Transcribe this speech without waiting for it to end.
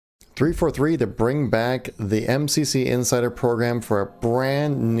343 to bring back the MCC Insider Program for a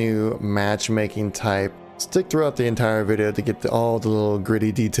brand new matchmaking type. Stick throughout the entire video to get all the little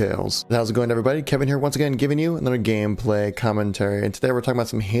gritty details. How's it going, everybody? Kevin here once again, giving you another gameplay commentary. And today we're talking about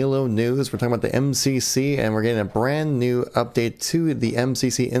some Halo news. We're talking about the MCC, and we're getting a brand new update to the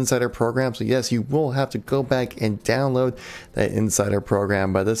MCC Insider Program. So yes, you will have to go back and download that Insider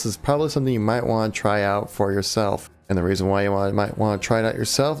Program, but this is probably something you might want to try out for yourself. And the reason why you might want to try it out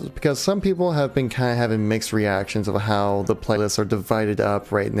yourself is because some people have been kind of having mixed reactions of how the playlists are divided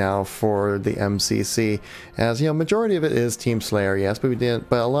up right now for the MCC. As you know, majority of it is Team Slayer, yes, but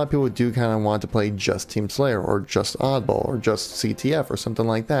a lot of people do kind of want to play just Team Slayer or just Oddball or just CTF or something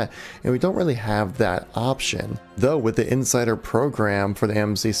like that. And we don't really have that option. Though with the Insider Program for the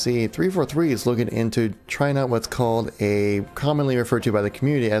MCC, 343 is looking into trying out what's called a commonly referred to by the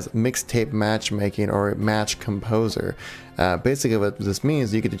community as Mixtape Matchmaking or Match Composer. Basically what this means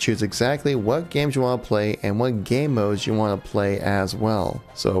is you get to choose exactly what games you want to play and what game modes you want to play as well.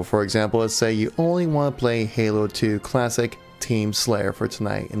 So for example, let's say you only want to play Halo 2 Classic Team Slayer for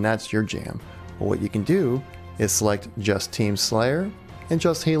tonight, and that's your jam. Well, what you can do is select just Team Slayer and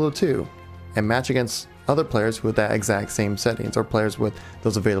just Halo 2 and match against other players with that exact same settings, or players with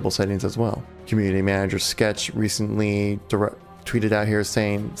those available settings as well. Community manager Sketch recently tweeted out here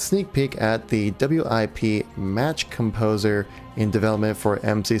saying, sneak peek at the WIP Match Composer in development for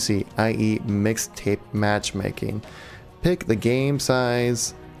MCC, i.e. Mixtape Matchmaking. Pick the game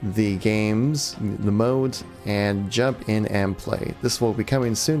size, the games, the modes, and jump in and play. This will be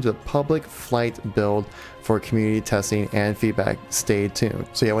coming soon to the public flight build for community testing and feedback. Stay tuned.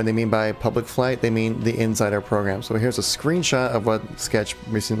 So yeah, what they mean by public flight, they mean the Insider Program. So here's a screenshot of what Sketch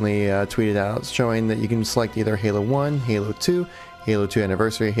recently tweeted out, showing that you can select either Halo 1, Halo 2, Halo 2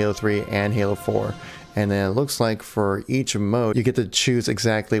 Anniversary, Halo 3, and Halo 4. And then it looks like for each mode, you get to choose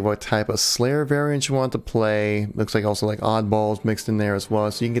exactly what type of Slayer variant you want to play. Looks like also like oddballs mixed in there as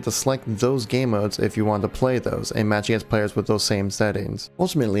well. So you can get to select those game modes if you want to play those and match against players with those same settings.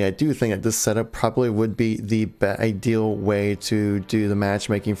 Ultimately, I do think that this setup probably would be the ideal way to do the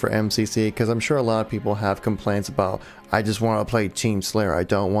matchmaking for MCC, because I'm sure a lot of people have complaints about, I just want to play Team Slayer, I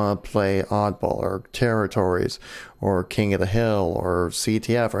don't want to play Oddball or Territories or King of the Hill or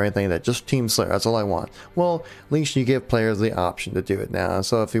CTF or anything like that, just Team Slayer, that's all I want. Well, at least you give players the option to do it now.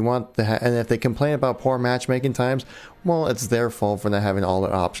 So if you want to and if they complain about poor matchmaking times, well, it's their fault for not having all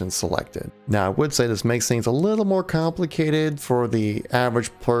their options selected. Now, I would say this makes things a little more complicated for the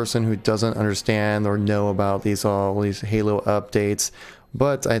average person who doesn't understand or know about all these Halo updates,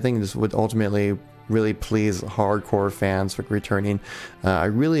 but I think this would ultimately really please hardcore fans for returning. I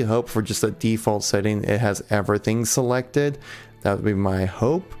really hope for just a default setting it has everything selected. That would be my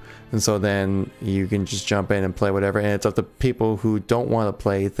hope. And so then you can just jump in and play whatever, and it's up to people who don't want to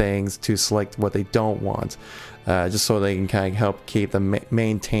play things to select what they don't want, just so they can kind of help keep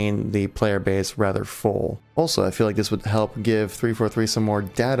maintain the player base rather full. Also, I feel like this would help give 343 some more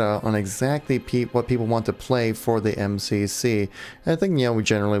data on exactly what people want to play for the MCC. And I think, you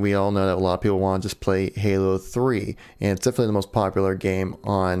know, we all know that a lot of people want to just play Halo 3, and it's definitely the most popular game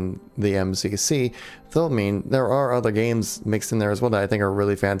on the MCC. Though, I mean, there are other games mixed in there as well that I think are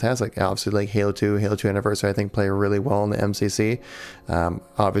really fantastic. Obviously, like Halo 2, Halo 2 Anniversary, I think play really well in the MCC.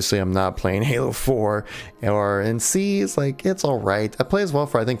 Obviously, I'm not playing Halo 4, and C is like, it's alright. I play as well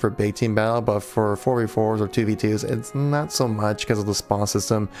I think for Big Team Battle, but for 4v4s or 2v2s, it's not so much because of the spawn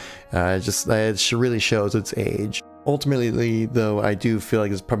system. It really shows its age. Ultimately, though, I do feel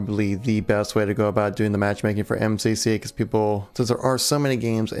like it's probably the best way to go about doing the matchmaking for MCC, because since there are so many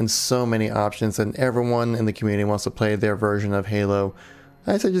games and so many options and everyone in the community wants to play their version of Halo,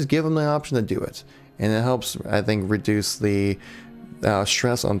 I say just give them the option to do it. And it helps, I think, reduce the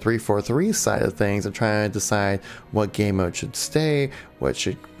stress on 343's side of things and trying to decide what game mode should stay, what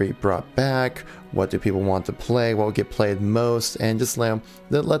should be brought back, what do people want to play, what will get played most, and just let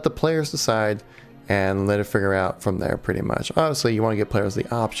the players decide and let it figure out from there pretty much. Obviously, you want to give players the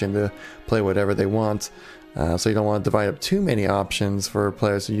option to play whatever they want, so you don't want to divide up too many options for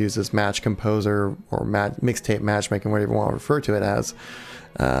players to use this Match Composer or Mixtape Matchmaking, whatever you want to refer to it as.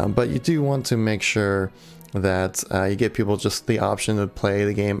 But you do want to make sure that you give people just the option to play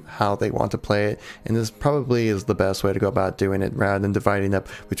the game how they want to play it, and this probably is the best way to go about doing it, rather than dividing up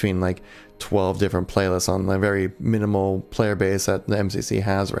between like 12 different playlists on a very minimal player base that the MCC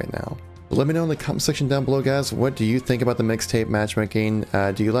has right now. Let me know in the comment section down below, guys. What do you think about the mixtape matchmaking?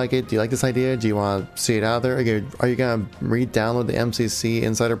 Do you like it? Do you like this idea? Do you want to see it out there? Are you going to re-download the MCC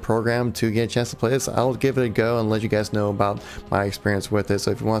Insider Program to get a chance to play this? I'll give it a go and let you guys know about my experience with it.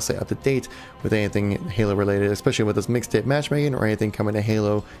 So if you want to stay up to date with anything Halo related, especially with this mixtape matchmaking or anything coming to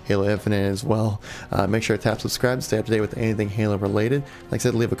Halo Infinite as well, make sure to tap subscribe to stay up to date with anything Halo related. Like I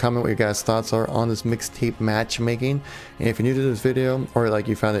said, leave a comment what your guys' thoughts are on this mixtape matchmaking. And if you're new to this video, or like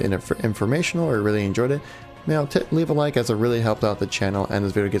you found it informational or really enjoyed it, leave a like, as it really helped out the channel and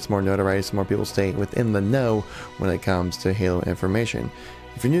this video gets more notoriety so more people stay within the know when it comes to Halo information.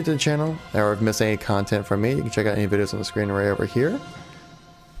 If you're new to the channel or have missed any content from me, you can check out any videos on the screen right over here.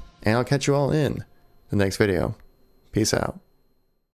 And I'll catch you all in the next video. Peace out.